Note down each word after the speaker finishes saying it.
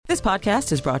This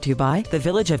podcast is brought to you by the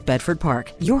Village of Bedford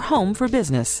Park, your home for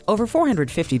business. Over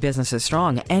 450 businesses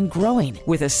strong and growing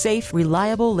with a safe,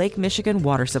 reliable Lake Michigan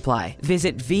water supply.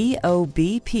 Visit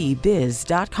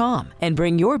VOBPBiz.com and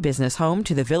bring your business home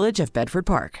to the Village of Bedford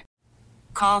Park.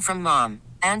 Call from mom.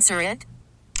 Answer it.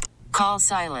 Call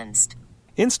silenced.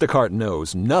 Instacart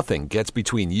knows nothing gets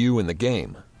between you and the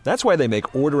game. That's why they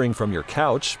make ordering from your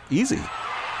couch easy.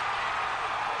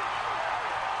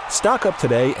 Stock up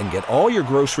today and get all your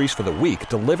groceries for the week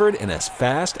delivered in as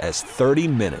fast as 30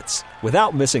 minutes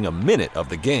without missing a minute of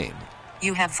the game.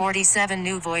 You have 47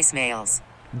 new voicemails.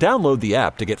 Download the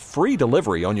app to get free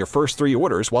delivery on your first 3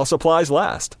 orders while supplies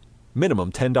last.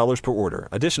 Minimum $10 per order.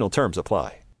 Additional terms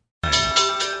apply.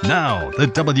 Now, the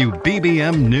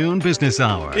WBBM Noon Business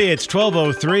Hour. It's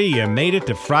 12:03. You made it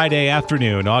to Friday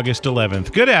afternoon, August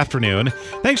 11th. Good afternoon.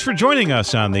 Thanks for joining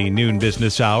us on the Noon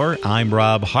Business Hour. I'm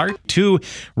Rob Hart. 2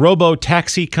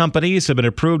 robo-taxi companies have been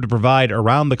approved to provide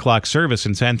around-the-clock service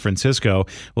in San Francisco.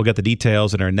 We'll get the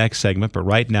details in our next segment, but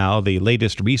right now, the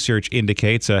latest research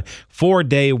indicates a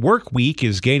 4-day work week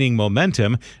is gaining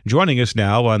momentum. Joining us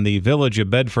now on the Village of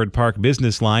Bedford Park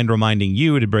business line, reminding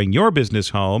you to bring your business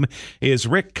home, is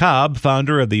Rick Cobb,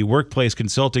 founder of the workplace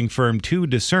consulting firm To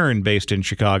Discern, based in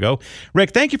Chicago.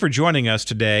 Rick, thank you for joining us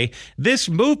today. This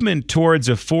movement towards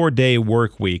a 4-day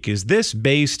work week, is this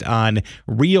based on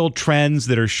real trends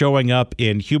that are showing up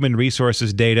in human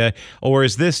resources data, or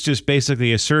is this just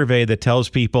basically a survey that tells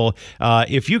people,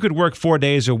 if you could work 4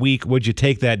 days a week, would you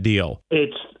take that deal?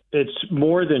 It's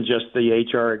more than just the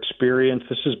HR experience.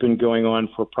 This has been going on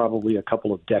for probably a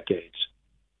couple of decades.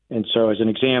 And so, as an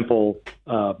example,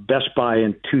 Best Buy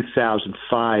in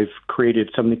 2005 created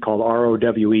something called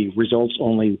ROWE, Results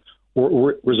Only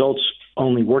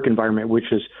Work Environment,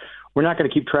 which is, we're not going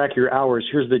to keep track of your hours.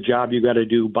 Here's the job you got to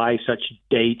do by such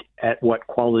date at what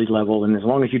quality level. And as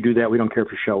long as you do that, we don't care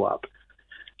if you show up.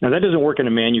 Now, that doesn't work in a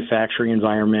manufacturing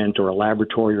environment or a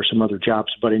laboratory or some other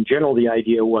jobs. But in general, the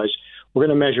idea was we're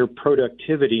going to measure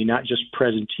productivity, not just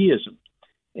presenteeism.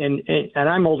 And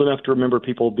I'm old enough to remember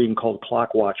people being called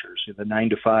clock watchers in the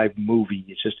 9 to 5 movie.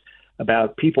 It's just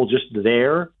about people just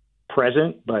there,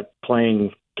 present, but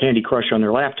playing Candy Crush on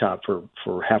their laptop for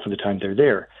half of the time they're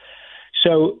there.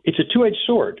 So it's a two-edged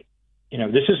sword.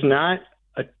 This is not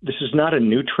a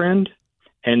new trend,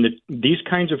 and these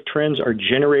kinds of trends are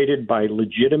generated by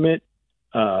legitimate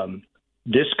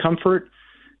discomfort,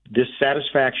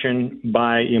 dissatisfaction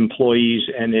by employees,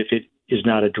 and if it is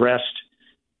not addressed,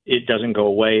 it doesn't go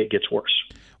away, it gets worse.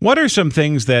 What are some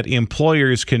things that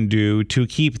employers can do to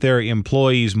keep their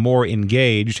employees more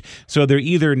engaged so they're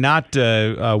either not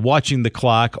watching the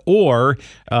clock or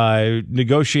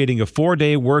negotiating a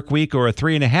 4-day work week or a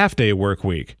 3.5-day work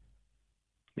week?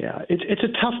 Yeah, it's a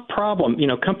tough problem.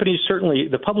 Companies, certainly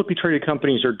the publicly traded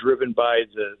companies, are driven by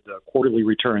the quarterly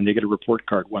return. They get a report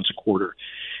card once a quarter.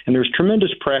 And there's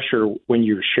tremendous pressure when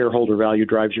your shareholder value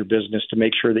drives your business to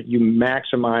make sure that you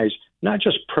maximize not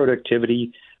just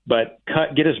productivity, but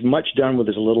get as much done with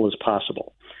as little as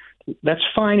possible. That's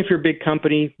fine if you're a big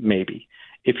company, maybe.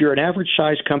 If you're an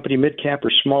average-sized company, mid-cap or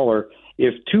smaller,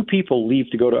 if 2 people leave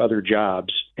to go to other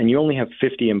jobs and you only have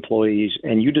 50 employees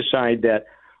and you decide that,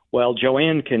 well,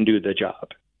 Joanne can do the job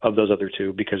of those other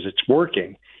 2 because it's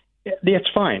working, that's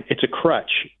fine. It's a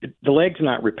crutch. The leg's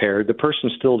not repaired. The person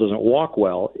still doesn't walk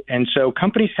well. And so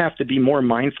companies have to be more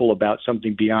mindful about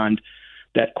something beyond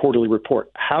that quarterly report.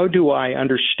 How do I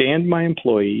understand my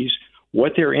employees,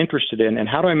 what they're interested in, and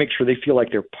how do I make sure they feel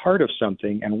like they're part of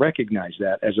something and recognize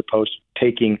that, as opposed to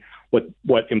taking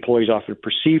what employees often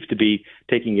perceive to be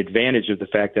taking advantage of the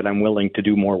fact that I'm willing to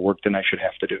do more work than I should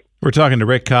have to do. We're talking to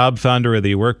Rick Cobb, founder of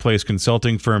the workplace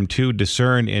consulting firm To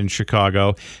Discern in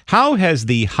Chicago. How has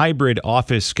the hybrid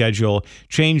office schedule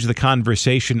changed the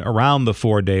conversation around the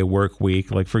 4-day work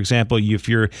week? Like, for example, if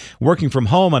you're working from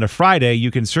home on a Friday, you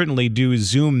can certainly do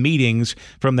Zoom meetings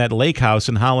from that lake house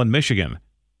in Holland, Michigan.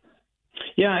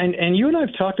 Yeah, and you and I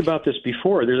have talked about this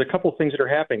before. There's a couple of things that are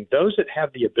happening. Those that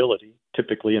have the ability,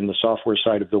 typically in the software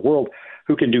side of the world,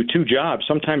 who can do 2 jobs,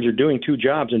 sometimes you're doing 2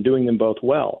 jobs and doing them both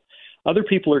well. Other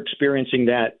people are experiencing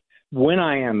that when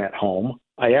I am at home,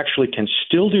 I actually can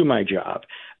still do my job,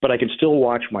 but I can still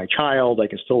watch my child. I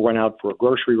can still run out for a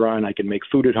grocery run. I can make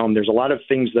food at home. There's a lot of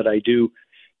things that I do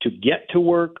to get to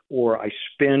work or I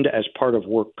spend as part of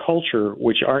work culture,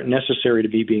 which aren't necessary to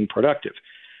be being productive.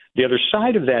 The other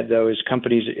side of that, though, is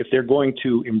companies, if they're going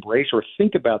to embrace or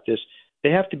think about this, they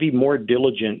have to be more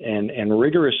diligent and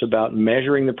rigorous about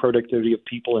measuring the productivity of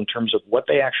people in terms of what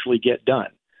they actually get done.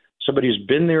 Somebody who's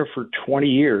been there for 20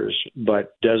 years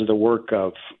but does the work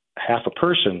of half a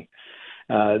person,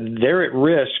 they're at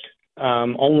risk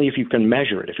only if you can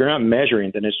measure it. If you're not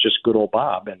measuring, then it's just good old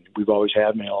Bob, and we've always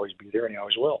had him, and he'll always be there, and he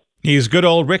always will. He's good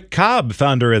old Rick Cobb,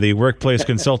 founder of the workplace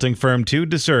consulting firm To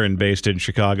Discern, based in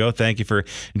Chicago. Thank you for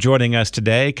joining us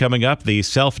today. Coming up, the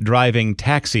self-driving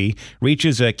taxi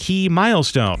reaches a key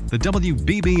milestone. The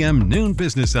WBBM Noon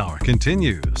Business Hour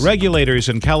continues. Regulators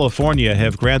in California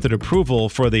have granted approval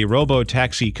for the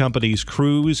robo-taxi companies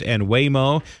Cruise and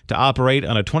Waymo to operate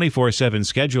on a 24/7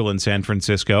 schedule in San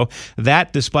Francisco.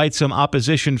 That despite some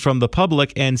opposition from the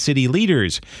public and city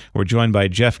leaders. We're joined by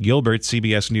Jeff Gilbert,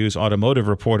 CBS News automotive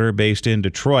reporter based in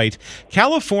Detroit.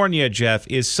 California, Jeff,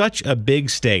 is such a big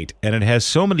state, and it has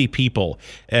so many people.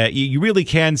 You really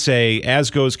can say,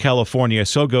 as goes California,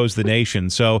 so goes the nation.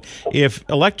 So if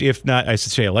electric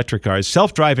cars,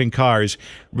 self-driving cars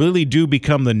really do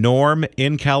become the norm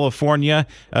in California,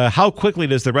 how quickly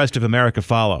does the rest of America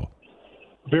follow?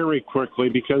 Very quickly,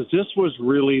 because this was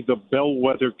really the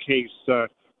bellwether case.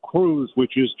 Cruise,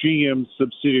 which is GM's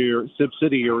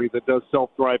subsidiary that does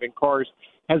self-driving cars,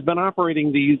 has been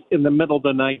operating these in the middle of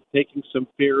the night, taking some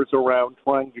fares around,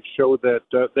 trying to show that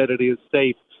it is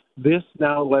safe. This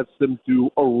now lets them do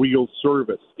a real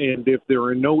service. And if there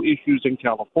are no issues in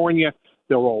California,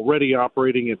 they're already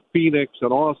operating in Phoenix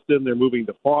and Austin. They're moving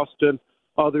to Boston,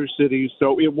 other cities.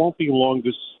 So it won't be long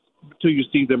till you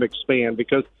see them expand,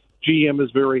 because GM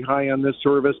is very high on this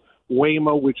service.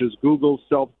 Waymo, which is Google's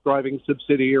self-driving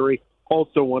subsidiary,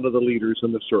 also one of the leaders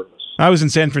in the service. I was in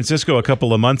San Francisco a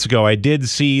couple of months ago. I did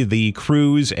see the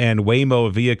Cruise and Waymo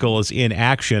vehicles in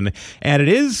action, and it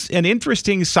is an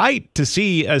interesting sight to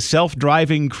see a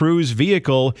self-driving Cruise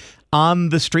vehicle on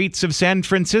the streets of San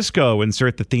Francisco.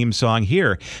 Insert the theme song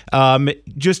here.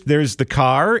 There's the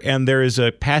car, and there's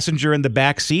a passenger in the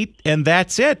back seat, and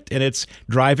that's it. And it's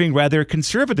driving rather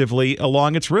conservatively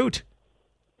along its route.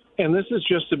 And this is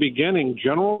just the beginning.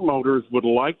 General Motors would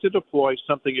like to deploy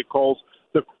something it calls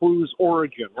the Cruise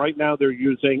Origin. Right now they're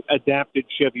using adapted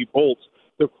Chevy Bolts.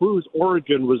 The Cruise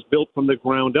Origin was built from the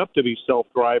ground up to be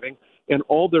self-driving, and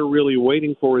all they're really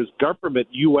waiting for is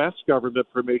U.S. government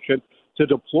permission to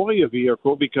deploy a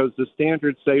vehicle, because the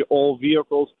standards say all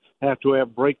vehicles have to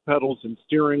have brake pedals and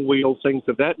steering wheels, things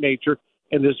of that nature,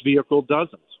 and this vehicle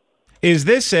doesn't. Is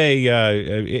this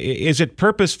is it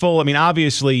purposeful? I mean,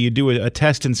 obviously you do a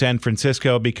test in San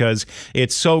Francisco because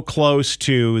it's so close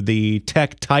to the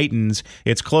tech titans.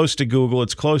 It's close to Google.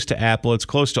 It's close to Apple. It's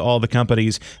close to all the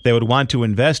companies that would want to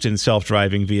invest in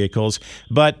self-driving vehicles.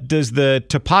 But does the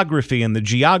topography and the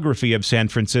geography of San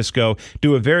Francisco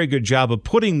do a very good job of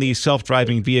putting these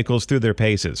self-driving vehicles through their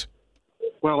paces?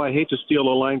 Well, I hate to steal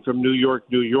a line from New York,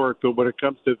 but when it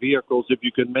comes to vehicles, if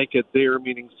you can make it there,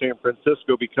 meaning San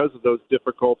Francisco, because of those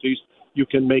difficulties, you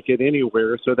can make it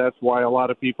anywhere. So that's why a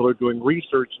lot of people are doing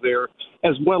research there,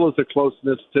 as well as the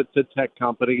closeness to tech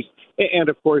companies. And,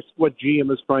 of course, what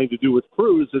GM is trying to do with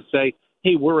Cruise is say,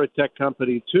 hey, we're a tech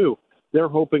company, too. They're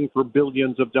hoping for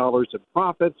billions of dollars in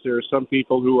profits. There are some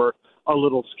people who are a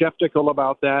little skeptical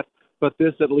about that, but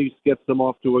this at least gets them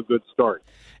off to a good start.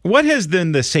 What has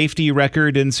been the safety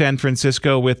record in San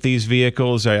Francisco with these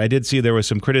vehicles? I did see there was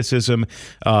some criticism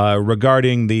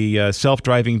regarding the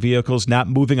self-driving vehicles not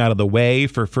moving out of the way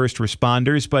for first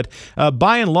responders. But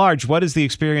by and large, what has the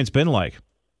experience been like?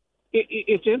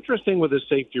 It's interesting with a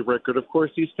safety record. Of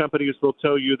course, these companies will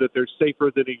tell you that they're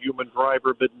safer than a human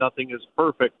driver, but nothing is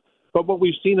perfect. But what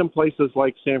we've seen in places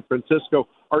like San Francisco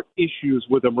are issues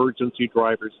with emergency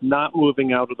drivers, not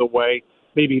moving out of the way,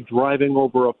 maybe driving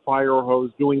over a fire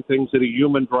hose, doing things that a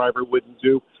human driver wouldn't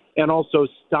do, and also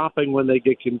stopping when they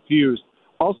get confused.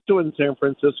 Also in San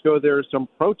Francisco, there are some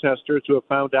protesters who have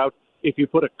found out if you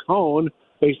put a cone,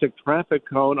 basic traffic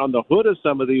cone, on the hood of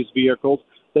some of these vehicles,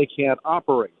 they can't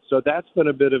operate. So that's been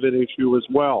a bit of an issue as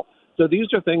well. So these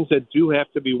are things that do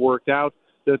have to be worked out.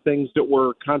 The things that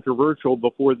were controversial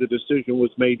before the decision was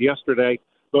made yesterday.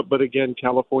 But again,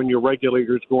 California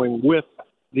regulators going with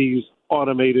these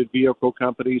automated vehicle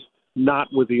companies, not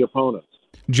with the opponents.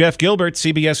 Jeff Gilbert,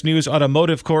 CBS News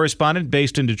automotive correspondent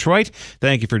based in Detroit.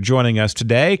 Thank you for joining us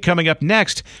today. Coming up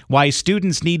next, why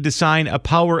students need to sign a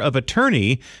power of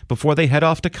attorney before they head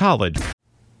off to college.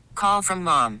 Call from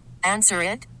mom. Answer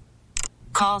it.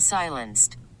 Call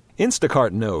silenced.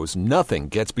 Instacart knows nothing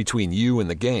gets between you and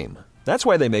the game. That's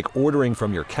why they make ordering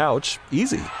from your couch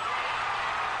easy.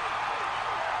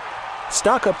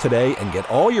 Stock up today and get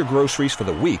all your groceries for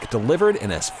the week delivered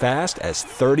in as fast as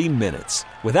 30 minutes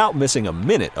without missing a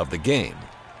minute of the game.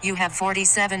 You have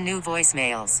 47 new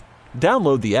voicemails.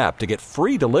 Download the app to get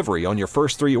free delivery on your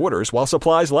first 3 orders while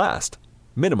supplies last.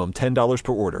 Minimum $10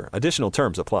 per order. Additional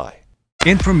terms apply.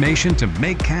 Information to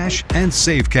make cash and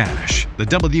save cash. The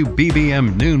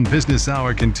WBBM Noon Business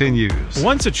Hour continues.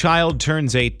 Once a child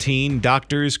turns 18,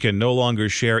 doctors can no longer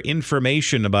share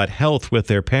information about health with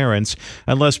their parents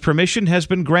unless permission has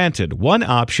been granted. One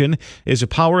option is a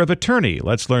power of attorney.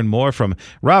 Let's learn more from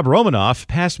Rob Romanoff,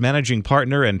 past managing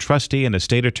partner and trustee and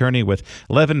estate attorney with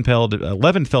Levenfeld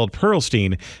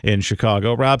Pearlstein in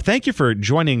Chicago. Rob, thank you for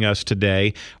joining us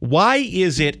today. Why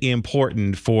is it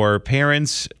important for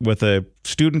parents with a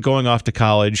student going off to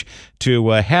college to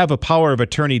have a power of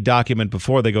attorney document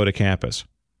before they go to campus?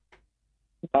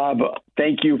 Bob,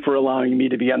 thank you for allowing me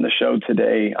to be on the show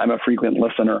today. I'm a frequent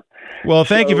listener. Well,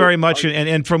 thank you very much.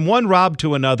 And from one Rob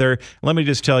to another, let me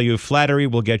just tell you, flattery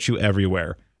will get you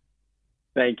everywhere.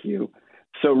 Thank you.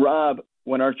 So, Rob,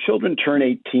 when our children turn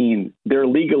 18, they're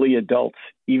legally adults,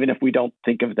 even if we don't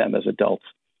think of them as adults.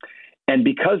 And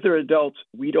because they're adults,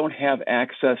 we don't have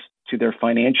access to their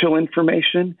financial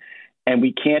information, and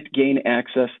we can't gain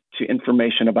access to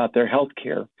information about their health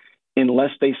care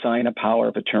unless they sign a power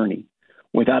of attorney.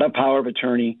 Without a power of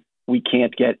attorney, we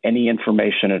can't get any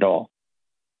information at all.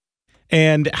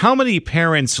 And how many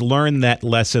parents learn that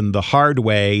lesson the hard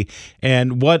way?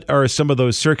 And what are some of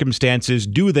those circumstances?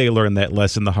 Do they learn that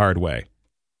lesson the hard way?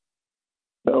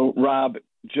 So, Rob,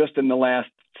 just in the last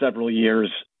several years,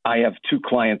 I have two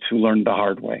clients who learned the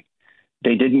hard way.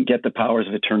 They didn't get the powers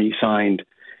of attorney signed.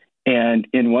 And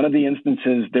in one of the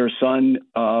instances, their son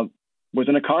was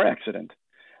in a car accident.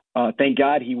 Thank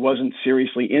God he wasn't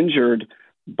seriously injured,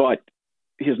 but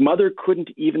his mother couldn't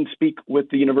even speak with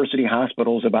the university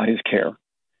hospitals about his care.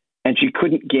 And she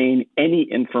couldn't gain any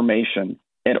information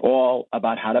at all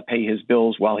about how to pay his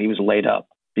bills while he was laid up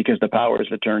because the powers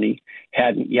of attorney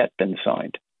hadn't yet been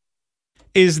signed.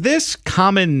 Is this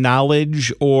common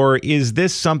knowledge, or is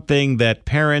this something that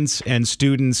parents and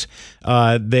students,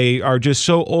 they are just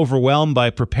so overwhelmed by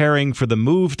preparing for the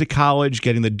move to college,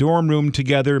 getting the dorm room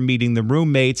together, meeting the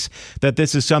roommates, that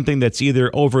this is something that's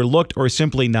either overlooked or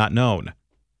simply not known?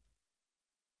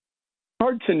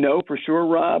 Hard to know for sure,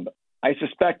 Rob. I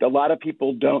suspect a lot of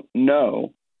people don't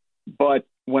know, but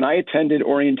when I attended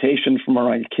orientation for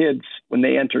my kids when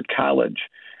they entered college,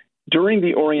 during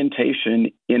the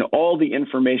orientation, in all the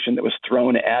information that was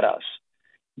thrown at us,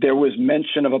 there was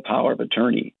mention of a power of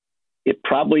attorney. It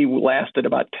probably lasted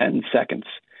about 10 seconds.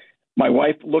 My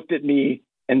wife looked at me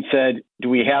and said, "Do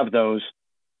we have those?"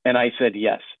 And I said,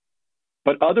 yes.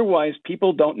 But otherwise,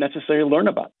 people don't necessarily learn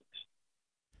about this.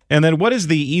 And then what is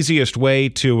the easiest way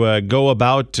to go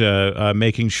about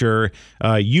making sure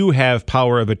you have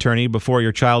power of attorney before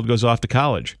your child goes off to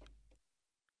college?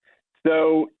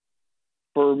 So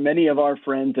for many of our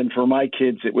friends and for my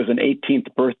kids, it was an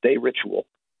 18th birthday ritual.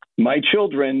 My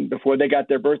children, before they got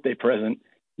their birthday present,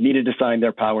 needed to sign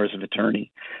their powers of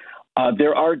attorney.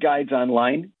 There are guides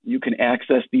online. You can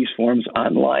access these forms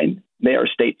online. They are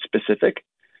state specific.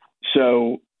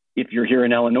 So if you're here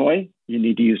in Illinois, you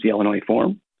need to use the Illinois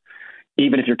form,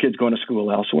 even if your kid's going to school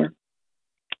elsewhere.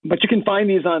 But you can find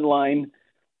these online.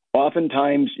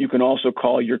 Oftentimes, you can also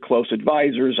call your close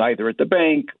advisors, either at the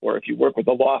bank or if you work with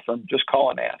a law firm, just call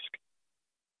and ask.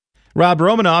 Rob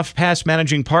Romanoff, past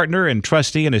managing partner and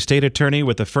trustee and estate attorney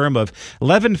with the firm of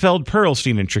Levenfeld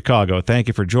Pearlstein in Chicago. Thank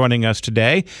you for joining us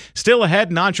today. Still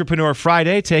ahead in Entrepreneur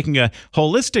Friday, taking a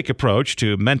holistic approach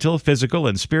to mental, physical,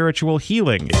 and spiritual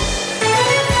healing.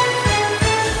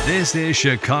 This is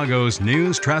Chicago's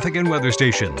news, traffic, and weather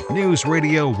station, News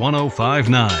Radio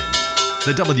 1059.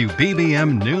 The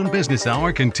WBBM Noon Business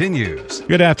Hour continues.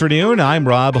 Good afternoon. I'm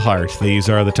Rob Hart. These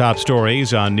are the top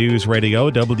stories on News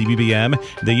Radio WBBM.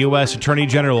 The U.S. Attorney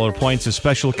General appoints a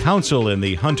special counsel in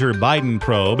the Hunter Biden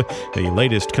probe. The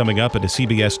latest coming up at a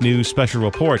CBS News special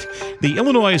report. The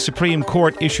Illinois Supreme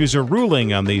Court issues a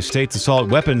ruling on the state's assault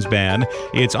weapons ban.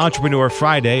 It's Entrepreneur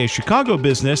Friday, a Chicago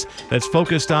business that's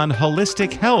focused on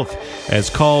holistic health.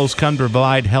 As calls come to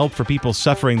provide help for people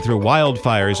suffering through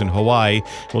wildfires in Hawaii,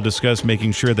 we'll discuss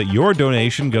making sure that your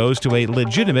donation goes to a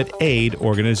legitimate aid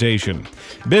organization.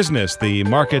 Business, the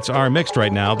markets are mixed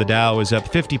right now. The Dow is up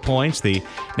 50 points. The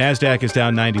NASDAQ is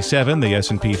down 97. The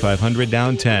S&P 500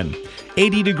 down 10.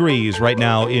 80 degrees right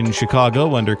now in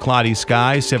Chicago under cloudy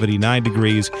skies, 79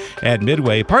 degrees at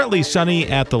Midway. Partly sunny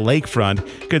at the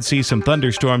lakefront. Could see some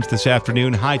thunderstorms this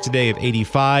afternoon. High today of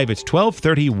 85. It's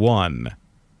 12:31.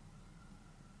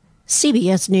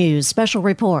 CBS News Special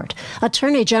Report.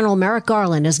 Attorney General Merrick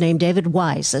Garland has named David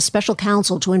Weiss as special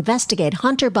counsel to investigate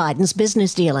Hunter Biden's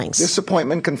business dealings. This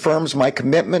appointment confirms my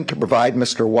commitment to provide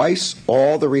Mr. Weiss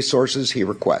all the resources he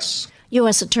requests.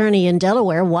 U.S. Attorney in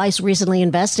Delaware, Weiss recently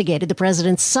investigated the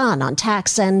president's son on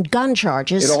tax and gun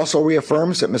charges. It also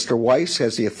reaffirms that Mr. Weiss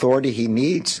has the authority he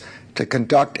needs to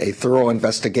conduct a thorough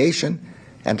investigation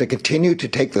and to continue to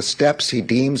take the steps he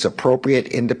deems appropriate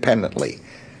independently,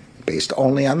 based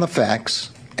only on the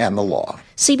facts and the law.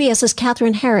 CBS's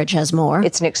Catherine Herridge has more.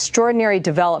 It's an extraordinary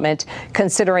development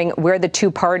considering where the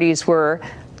two parties were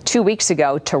 2 weeks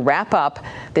ago to wrap up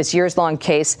this years-long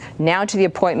case, now to the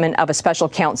appointment of a special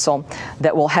counsel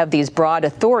that will have these broad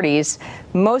authorities,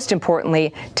 most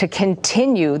importantly, to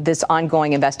continue this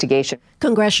ongoing investigation.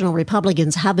 Congressional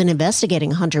Republicans have been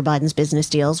investigating Hunter Biden's business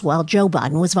deals while Joe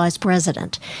Biden was vice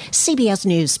president. CBS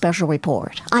News Special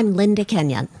Report. I'm Linda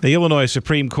Kenyon. The Illinois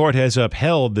Supreme Court has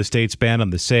upheld the state's ban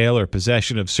on the sale or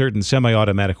possession of certain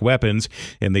semi-automatic weapons.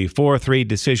 In the 4-3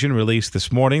 decision released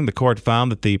this morning, the court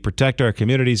found that the Protect Our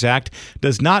Communities Act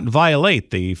does not violate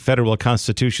the federal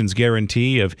Constitution's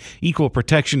guarantee of equal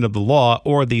protection of the law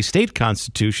or the state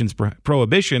Constitution's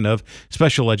prohibition of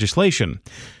special legislation.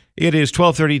 It is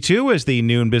 12:32 as the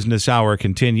noon business hour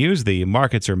continues. The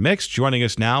markets are mixed. Joining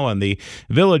us now on the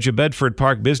Village of Bedford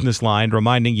Park business line,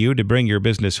 reminding you to bring your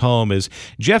business home, is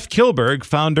Jeff Kilberg,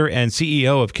 founder and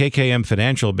CEO of KKM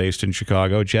Financial based in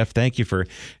Chicago. Jeff, thank you for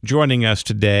joining us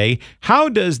today. How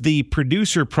does the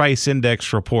Producer Price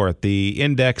Index report, the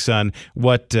index on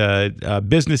what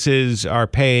businesses are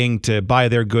paying to buy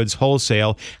their goods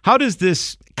wholesale, how does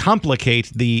this complicate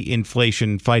the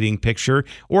inflation fighting picture,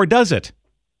 or does it?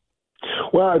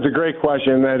 Well, it's a great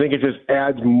question. I think it just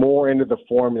adds more into the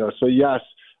formula. So, yes,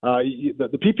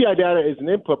 the PPI data is an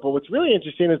input, but what's really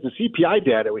interesting is the CPI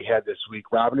data we had this week,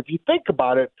 Rob. And if you think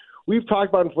about it, we've talked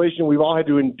about inflation. We've all had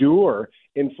to endure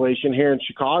inflation here in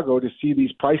Chicago to see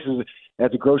these prices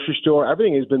at the grocery store.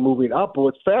 Everything has been moving up. But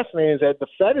what's fascinating is that the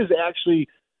Fed is actually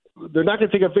 – they're not going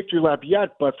to take a victory lap yet,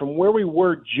 but from where we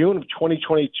were June of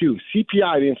 2022,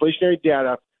 CPI, the inflationary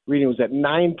data reading was at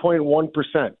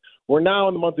 9.1%. We're now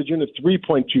in the month of June at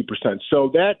 3.2%. So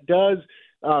that does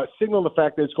signal the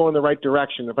fact that it's going in the right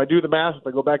direction. If I do the math, if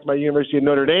I go back to my University of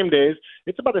Notre Dame days,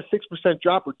 it's about a 6%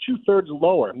 drop or 2/3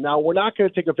 lower. Now, we're not going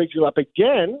to take a victory lap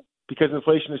again because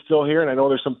inflation is still here, and I know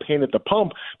there's some pain at the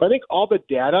pump. But I think all the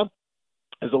data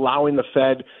is allowing the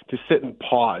Fed to sit and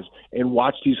pause and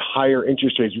watch these higher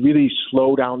interest rates really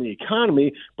slow down the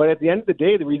economy. But at the end of the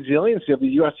day, the resiliency of the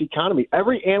U.S. economy,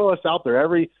 every analyst out there,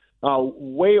 every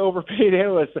way overpaid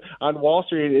analysts on Wall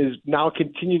Street is now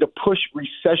continue to push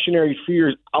recessionary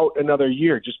fears out another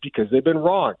year just because they've been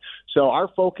wrong. So our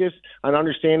focus on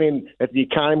understanding that the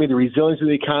economy, the resilience of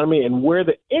the economy, and where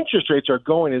the interest rates are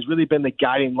going has really been the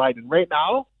guiding light. And right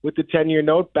now, with the 10-year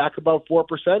note back above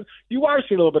 4%, you are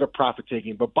seeing a little bit of profit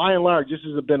taking. But by and large, this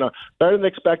has been a better than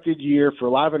expected year for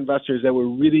a lot of investors that were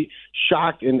really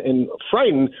shocked and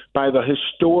frightened by the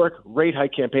historic rate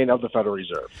hike campaign of the Federal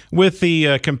Reserve. With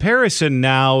the comparison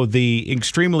now, the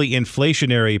extremely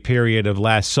inflationary period of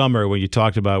last summer, when we're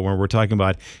talking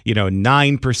about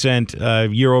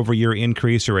 9% year-over-year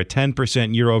increase or a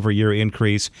 10% year-over-year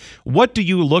increase, what do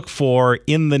you look for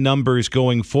in the numbers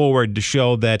going forward to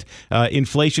show that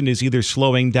inflation is either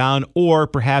slowing down or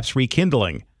perhaps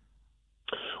rekindling?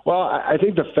 Well, I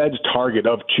think the Fed's target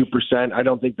of 2%, I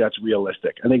don't think that's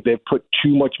realistic. I think they've put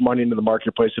too much money into the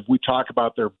marketplace. If we talk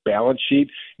about their balance sheet,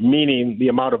 meaning the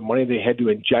amount of money they had to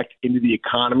inject into the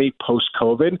economy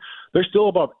post-COVID, they're still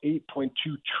above $8.2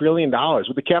 trillion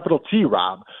with a capital T,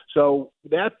 Rob. So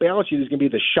that balance sheet is going to be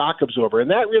the shock absorber.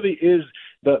 And that really is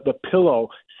the pillow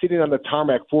sitting on the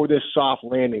tarmac for this soft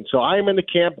landing. So I am in the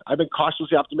camp. I've been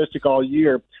cautiously optimistic all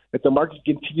year that the market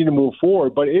can continue to move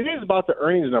forward. But it is about the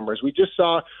earnings numbers. We just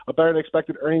saw a better than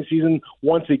expected earnings season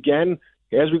once again.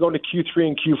 As we go into Q3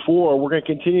 and Q4, we're going to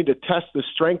continue to test the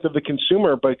strength of the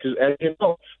consumer because, as you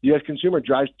know, the U.S. consumer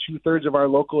drives 2/3 of our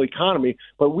local economy.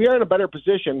 But we are in a better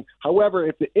position. However,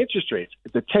 if the interest rates,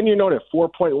 if the 10-year note at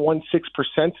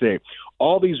 4.16% today,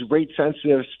 all these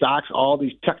rate-sensitive stocks, all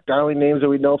these tech darling names that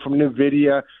we know from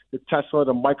NVIDIA, to Tesla,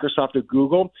 to Microsoft, to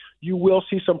Google, you will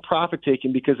see some profit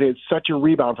taking because they had such a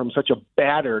rebound from such a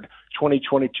battered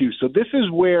 2022. So this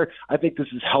is where I think this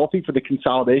is healthy for the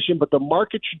consolidation, but the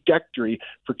market trajectory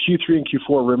for Q3 and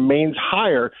Q4 remains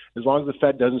higher as long as the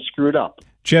Fed doesn't screw it up.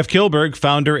 Jeff Kilberg,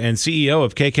 founder and CEO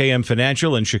of KKM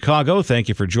Financial in Chicago. Thank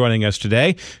you for joining us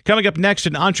today. Coming up next,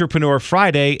 an Entrepreneur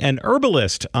Friday, an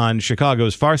herbalist on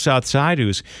Chicago's far south side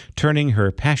who's turning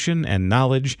her passion and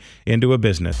knowledge into a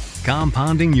business.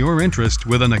 Compounding your interest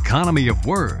with an economy of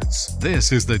words.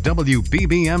 This is the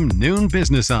WBBM Noon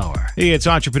Business Hour. Hey, it's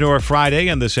Entrepreneur Friday,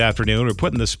 and this afternoon we're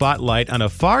putting the spotlight on a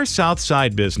far south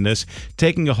side business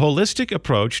taking a holistic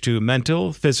approach to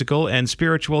mental, physical, and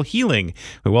spiritual healing.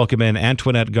 We welcome in Antoinette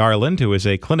Antoinette Garland, who is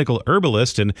a clinical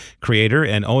herbalist and creator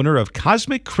and owner of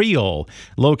Cosmic Creole,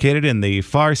 located in the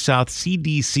Far South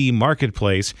CDC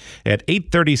Marketplace at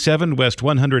 837 West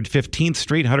 115th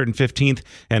Street, 115th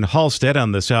and Halsted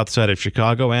on the south side of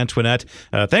Chicago. Antoinette,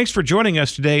 thanks for joining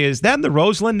us today. Is that in the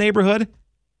Roseland neighborhood?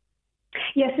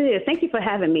 Yes, it is. Thank you for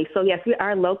having me. So, yes, we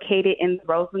are located in the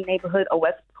Roseland neighborhood of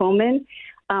West Pullman.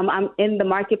 I'm in the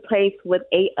marketplace with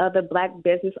 8 other Black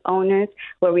business owners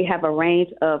where we have a range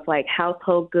of like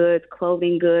household goods,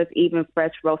 clothing goods, even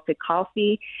fresh roasted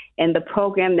coffee. And the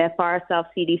program that Far South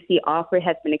CDC offered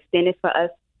has been extended for us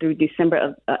through December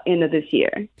of end of this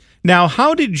year. Now,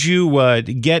 how did you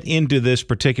get into this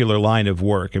particular line of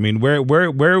work? I mean,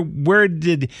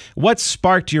 what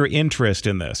sparked your interest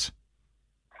in this?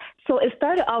 So it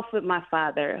started off with my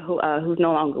father, who's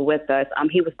no longer with us.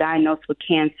 He was diagnosed with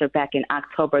cancer back in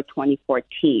October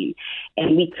 2014.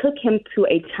 And we took him to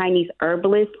a Chinese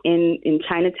herbalist in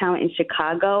Chinatown in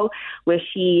Chicago, where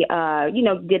she,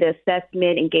 did an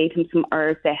assessment and gave him some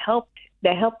herbs that helped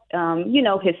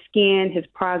his skin, his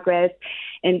progress,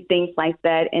 and things like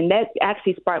that. And that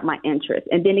actually sparked my interest.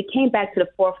 And then it came back to the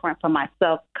forefront for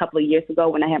myself a couple of years ago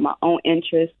when I had my own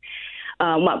interest.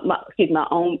 My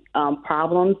own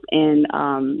problems, and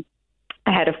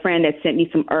I had a friend that sent me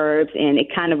some herbs, and it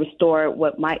kind of restored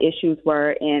what my issues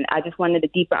were, and I just wanted a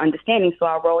deeper understanding, so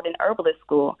I enrolled in herbalist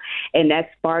school, and that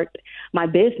sparked my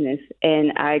business,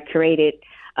 and I created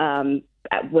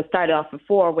what started off with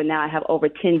 4, but now I have over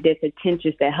 10 different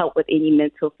tinctures that help with any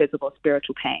mental, physical,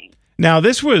 spiritual pain. Now,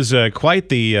 this was quite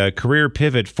the career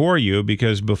pivot for you,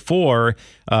 because before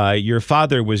your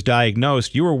father was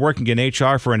diagnosed, you were working in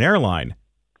HR for an airline.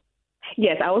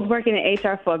 Yes, I was working in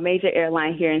HR for a major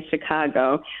airline here in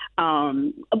Chicago.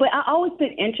 But I always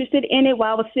been interested in it.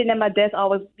 While I was sitting at my desk, I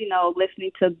was,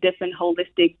 listening to different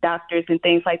holistic doctors and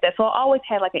things like that. So I always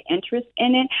had like an interest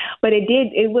in it. But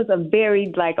it was a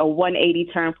very like a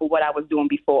 180 turn for what I was doing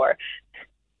before.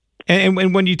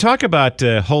 And when you talk about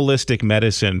holistic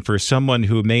medicine, for someone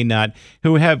who may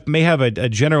have a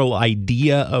general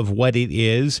idea of what it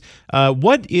is,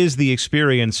 what is the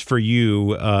experience for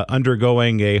you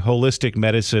undergoing a holistic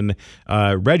medicine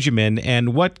regimen,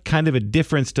 and what kind of a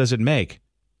difference does it make?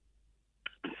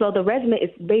 So the regimen is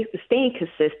basically staying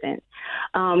consistent,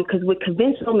 because with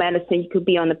conventional medicine, you could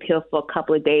be on the pill for a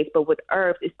couple of days, but with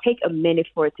herbs, it takes a minute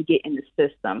for it to get in the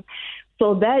system.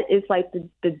 So that is like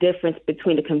the difference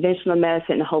between the conventional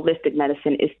medicine and the holistic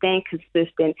medicine is staying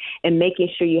consistent and making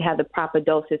sure you have the proper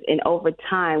doses. And over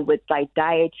time, with like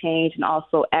diet change and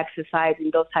also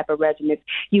exercising, those type of regimens,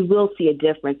 you will see a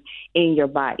difference in your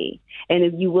body,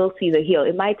 and you will see the heal.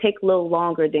 It might take a little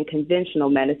longer than conventional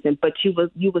medicine, but you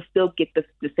will still get the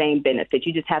same benefit.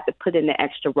 You just have to put in the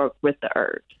extra work with the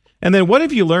herbs. And then what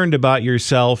have you learned about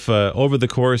yourself over the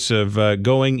course of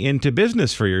going into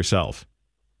business for yourself?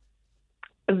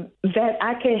 That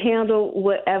I can handle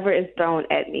whatever is thrown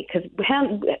at me, because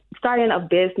starting a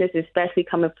business, especially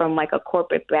coming from like a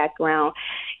corporate background,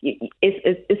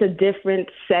 it's a different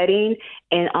setting,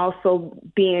 and also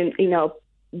being,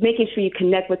 making sure you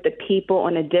connect with the people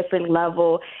on a different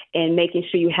level, and making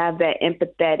sure you have that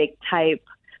empathetic type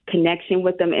connection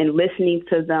with them and listening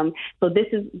to them. So this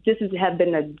has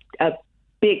been a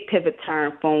big pivot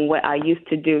turn from what I used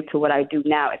to do to what I do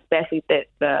now, especially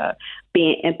that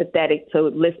being empathetic to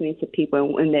listening to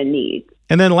people and their needs.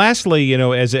 And then lastly,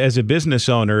 as a business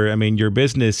owner, I mean, your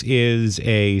business is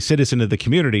a citizen of the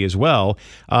community as well.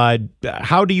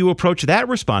 How do you approach that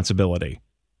responsibility?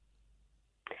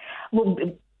 Well,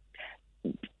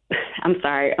 I'm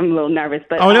sorry, I'm a little nervous,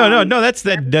 but no, that's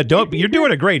that. You're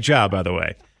doing a great job, by the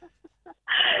way.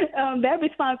 That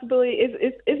responsibility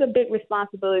is a big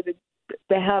responsibility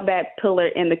to have that pillar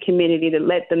in the community, to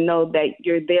let them know that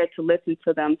you're there to listen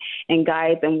to them and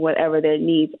guide them whatever their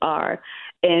needs are.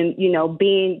 And,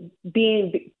 being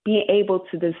able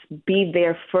to just be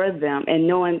there for them and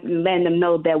letting them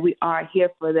know that we are here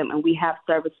for them and we have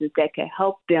services that can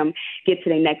help them get to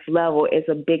the next level is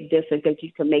a big difference that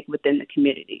you can make within the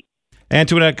community.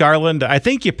 Antoinette Garland, I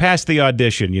think you passed the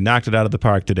audition. You knocked it out of the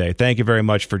park today. Thank you very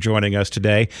much for joining us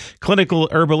today. Clinical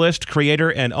herbalist,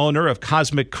 creator, and owner of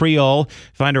Cosmic Creole.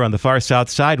 Find her on the far south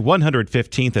side,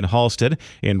 115th and Halsted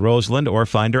in Roseland, or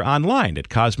find her online at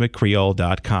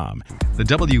cosmiccreole.com. The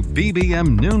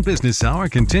WBBM Noon Business Hour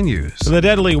continues. The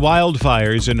deadly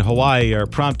wildfires in Hawaii are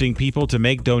prompting people to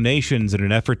make donations in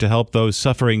an effort to help those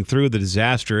suffering through the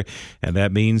disaster, and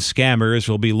that means scammers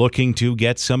will be looking to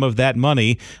get some of that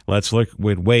money. Let's learn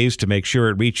look at ways to make sure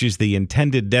it reaches the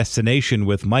intended destination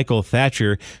with Michael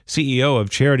Thatcher, CEO of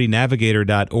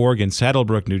CharityNavigator.org in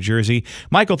Saddlebrook, New Jersey.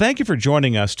 Michael, thank you for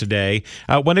joining us today.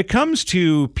 When it comes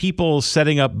to people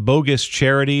setting up bogus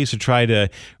charities to try to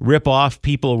rip off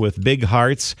people with big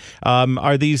hearts,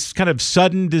 are these kind of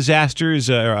sudden disasters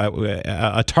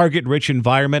a target-rich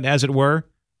environment, as it were?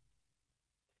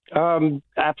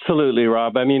 Absolutely,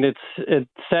 Rob. I mean, it's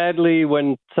sadly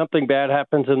when something bad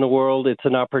happens in the world, it's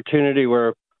an opportunity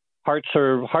where hearts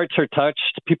are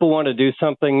touched. People want to do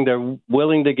something. They're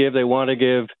willing to give. They want to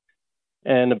give,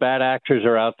 and the bad actors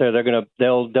are out there.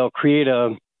 They'll create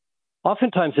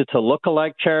oftentimes it's a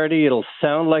look-alike charity. It'll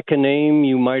sound like a name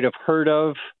you might have heard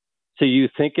of, so you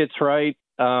think it's right.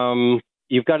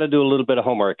 You've got to do a little bit of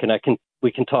homework, and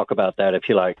we can talk about that if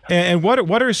you like. And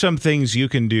what are some things you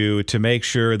can do to make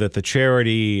sure that the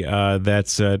charity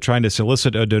that's trying to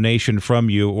solicit a donation from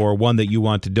you, or one that you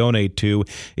want to donate to,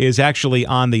 is actually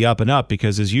on the up and up?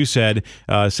 Because, as you said,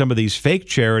 some of these fake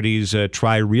charities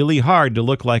try really hard to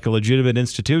look like a legitimate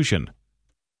institution.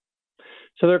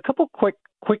 So there are a couple quick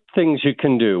things you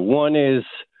can do. One is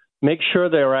make sure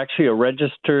they're actually a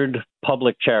registered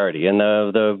public charity, and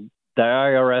the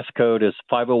IRS code is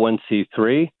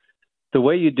 501c3. The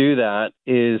way you do that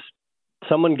is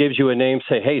someone gives you a name,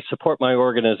 say, hey, support my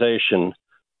organization.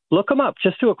 Look them up.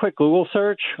 Just do a quick Google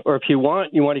search. Or if you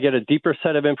want to get a deeper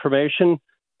set of information,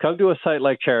 come to a site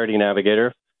like Charity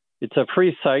Navigator. It's a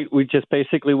free site. We just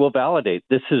basically will validate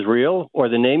this is real, or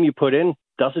the name you put in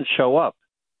doesn't show up.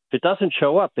 If it doesn't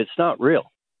show up, it's not real.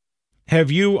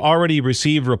 Have you already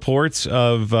received reports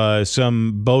of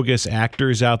some bogus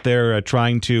actors out there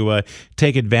trying to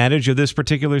take advantage of this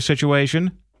particular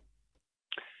situation?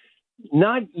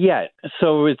 Not yet.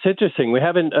 So it's interesting. We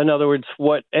haven't, in other words,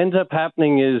 what ends up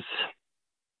happening is,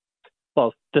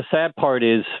 well, the sad part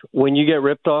is when you get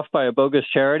ripped off by a bogus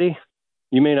charity,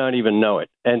 you may not even know it.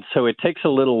 And so it takes a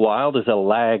little while. There's a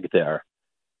lag there.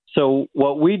 So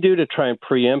what we do to try and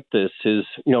preempt this is,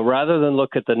 rather than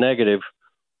look at the negative,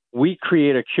 we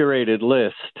create a curated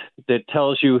list that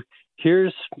tells you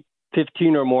here's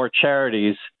 15 or more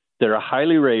charities that are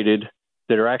highly rated,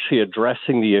 that are actually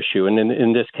addressing the issue. And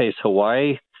in this case,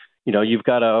 Hawaii, you've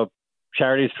got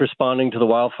charities responding to the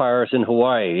wildfires in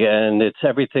Hawaii. And it's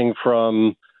everything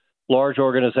from large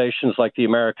organizations like the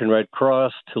American Red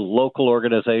Cross to local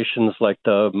organizations like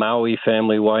the Maui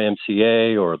Family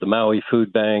YMCA or the Maui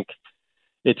Food Bank.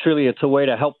 It's a way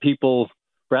to help people,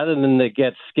 rather than they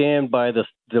get scammed by the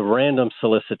random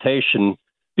solicitation.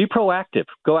 Be proactive.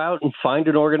 Go out and find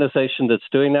an organization that's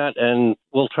doing that, and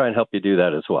we'll try and help you do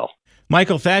that as well.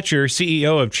 Michael Thatcher,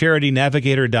 CEO of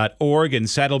CharityNavigator.org in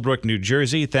Saddlebrook, New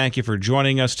Jersey, thank you for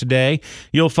joining us today.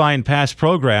 You'll find past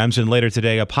programs and later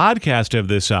today a podcast of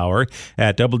this hour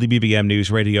at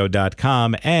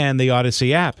WBBMNewsRadio.com and the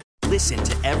Odyssey app. Listen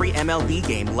to every MLB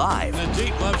game live. In the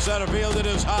deep left center field, it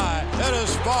is high, it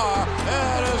is far,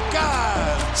 it is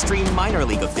gone. Stream minor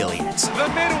league affiliates. The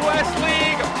Midwest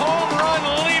League home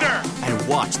run leader. And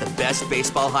watch the best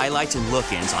baseball highlights and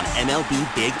look-ins on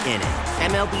MLB Big Inning.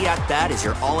 MLB At Bat is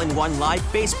your all-in-one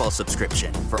live baseball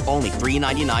subscription for only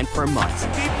 $3.99 per month.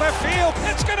 Deep left field,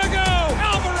 it's gonna go.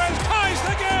 Alvarez ties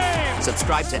the game.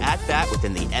 Subscribe to At Bat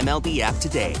within the MLB app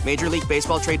today. Major League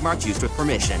Baseball trademarks used with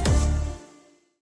permission.